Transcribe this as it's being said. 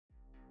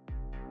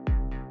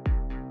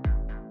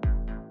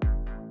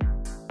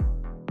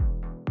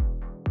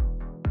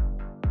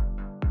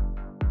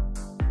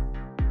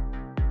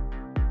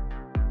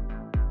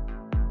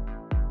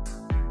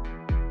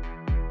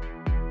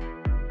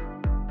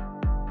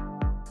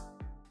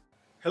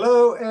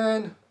Hello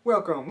and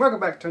welcome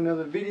back to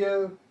another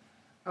video.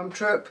 I'm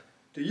Trip.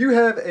 Do you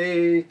have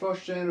a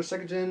first gen or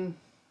second gen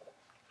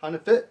Honda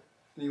Fit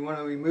and you want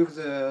to remove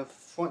the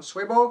front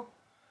sway bar?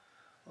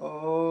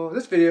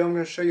 This video I'm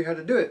going to show you how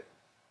to do it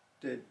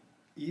the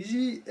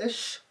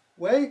easy-ish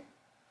way.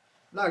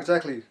 Not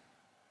exactly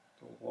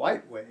the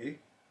right way,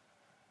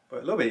 but a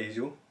little bit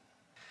easier.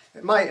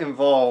 It might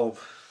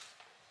involve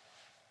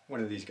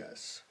one of these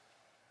guys.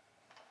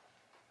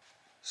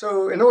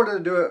 So in order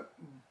to do it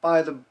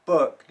by the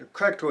book, the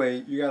correct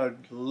way, you gotta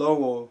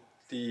lower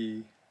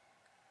the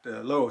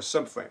lower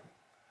subframe,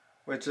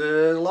 which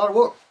is a lot of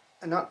work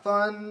and not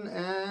fun,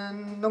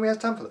 and nobody has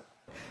time for that.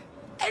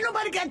 Ain't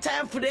nobody got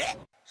time for that.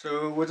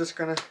 So we're just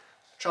gonna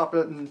chop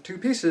it in two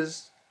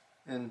pieces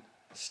and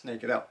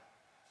snake it out.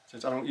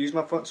 Since I don't use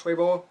my front sway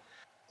bar,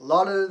 a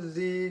lot of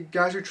the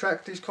guys who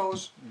track these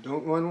cars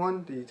don't run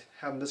one. They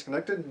have them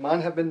disconnected.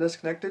 Mine have been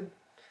disconnected,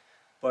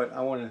 but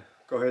I want to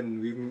go ahead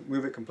and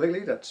remove it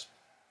completely. That's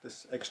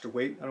this extra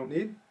weight I don't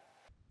need.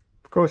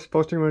 Of course, the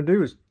first thing you want to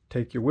do is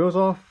take your wheels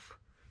off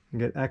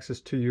and get access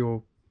to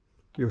your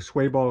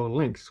sway bar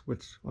links,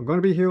 which are going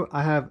to be here.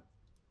 I have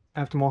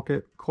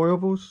aftermarket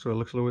coilovers, so it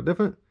looks a little bit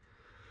different.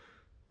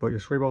 But your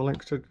sway bar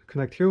links should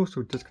connect here,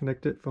 so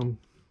disconnect it from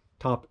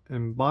top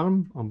and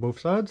bottom on both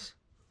sides.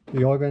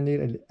 You are going to need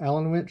an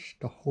Allen wrench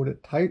to hold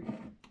it tight,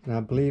 and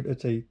I believe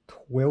it's a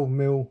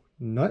 12mm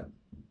nut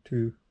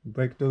to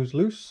break those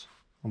loose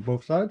on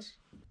both sides.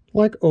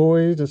 Like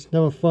always, it's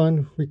never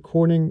fun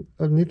recording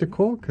underneath the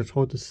car because it's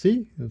hard to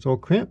see and it's all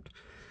cramped.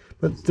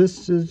 But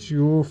this is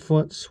your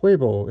front sway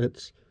bar.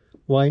 It's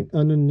right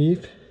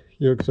underneath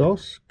your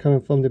exhaust,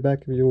 coming from the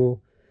back of your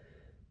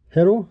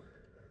header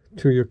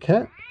to your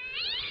cat.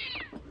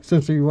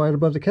 Essentially right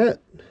above the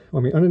cat,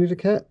 underneath the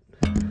cat.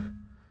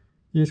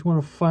 You just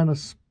want to find a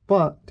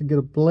spot to get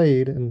a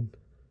blade and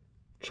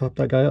chop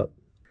that guy up.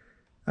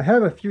 I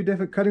have a few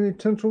different cutting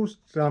utensils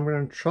that I'm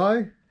going to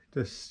try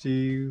to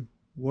see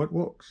what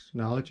works.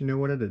 Now I'll let you know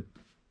what I did.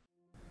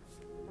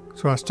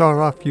 So I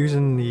started off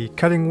using the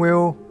cutting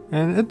wheel,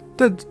 and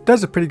it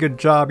does a pretty good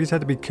job. You just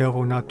have to be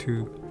careful not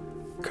to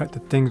cut the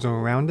things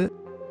around it.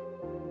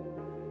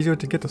 Easier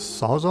to get the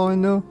sawzall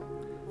in there,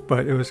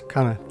 but it was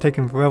kind of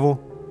taking forever.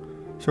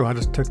 So I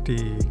just took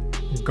the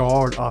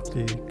guard off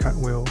the cut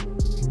wheel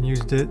and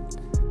used it.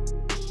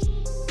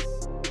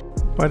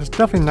 But it's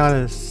definitely not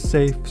as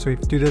safe, so if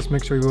you do this,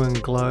 make sure you're wearing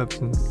gloves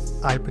and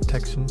eye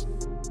protection.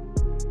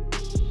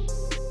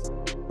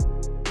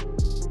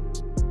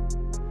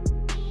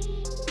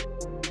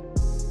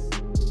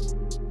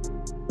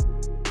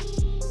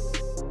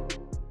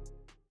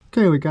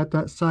 Okay, we got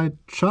that side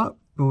chopped,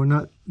 but we're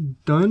not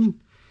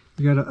done.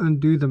 You gotta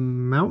undo the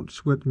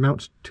mounts, what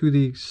mounts to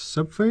the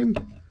subframe.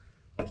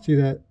 See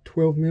that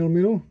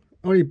 12mm?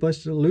 Already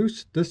busted it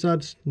loose. This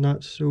side's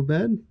not so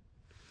bad.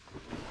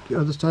 The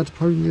other side's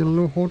probably need a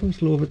little harder.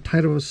 It's a little bit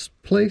tighter of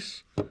a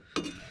place.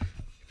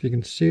 If you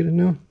can see it in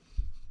there.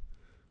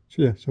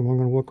 So yeah, so I'm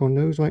gonna work on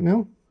those right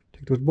now.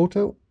 Take those bolts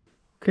out.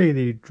 Okay,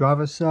 the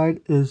driver's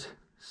side is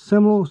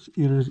similar.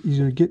 It is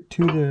easier to get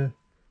to the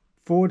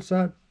forward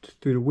side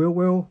through the wheel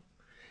well.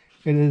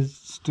 It is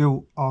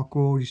still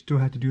awkward. You still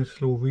have to do this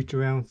little reach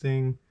around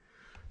thing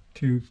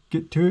to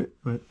get to it,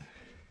 but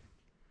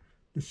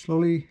just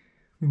slowly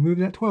remove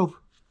that 12.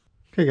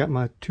 Okay, got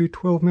my two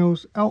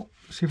 12mm out.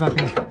 See if I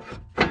can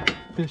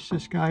fish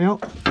this guy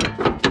out.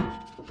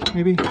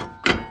 Maybe.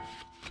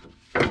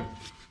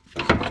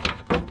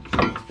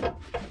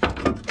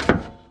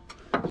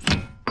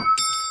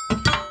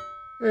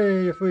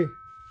 Hey, you're free.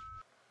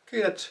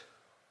 Okay, that's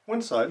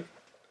one side.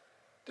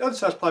 The other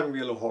side's probably gonna be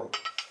a little harder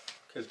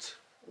because it's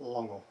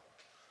longer.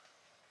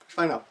 Let's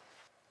find out.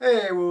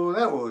 Hey, well,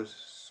 that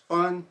was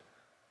fun.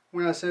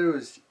 When I said it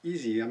was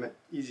easy, I meant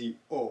easy.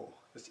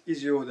 It's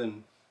easier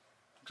than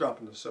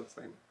dropping the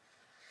subframe.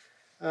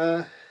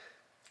 For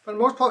the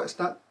most part, it's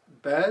not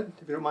bad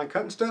if you don't mind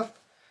cutting stuff.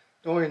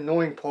 The only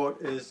annoying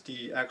part is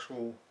the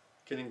actual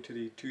getting to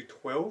the two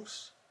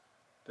 12s.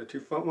 The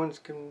two front ones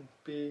can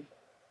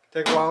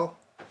take a while.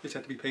 You just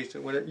have to be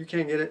patient with it. You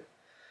can get it.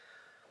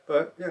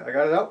 But yeah, I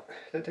got it out.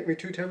 Didn't take me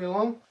too terribly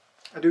long.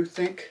 I do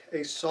think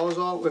a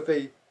sawzall with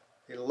a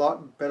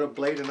lot better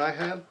blade than I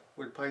have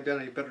would probably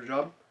done a better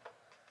job.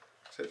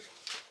 So I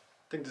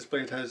think this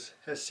blade has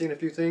seen a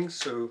few things,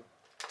 so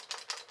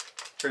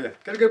yeah,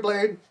 get a good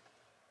blade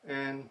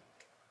and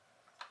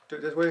do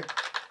it this way if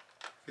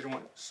you don't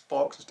want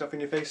sparks and stuff in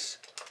your face.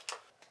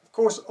 Of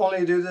course,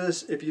 only do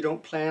this if you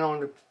don't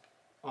plan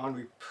on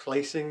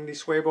replacing the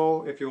sway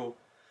bar. If you're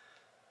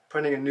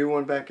putting a new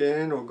one back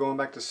in or going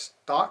back to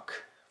stock,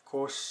 of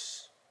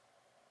course,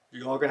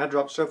 you are going to have to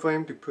drop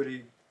subframe to put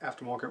a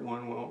aftermarket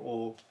one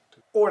or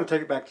to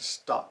take it back to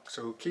stock.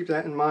 So keep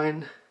that in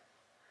mind.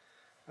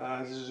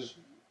 This is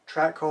a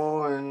track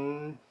car,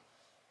 and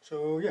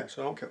so yeah,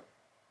 so I don't care.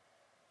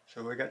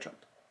 So I got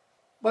chopped.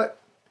 But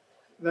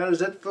that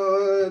is it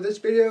for this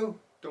video.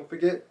 Don't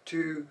forget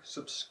to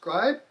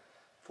subscribe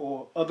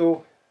for other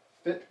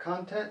fit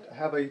content. I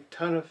have a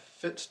ton of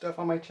fit stuff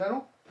on my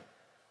channel.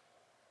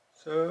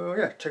 So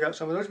yeah, check out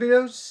some of those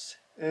videos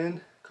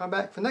and come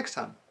back for next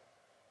time.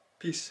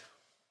 Peace.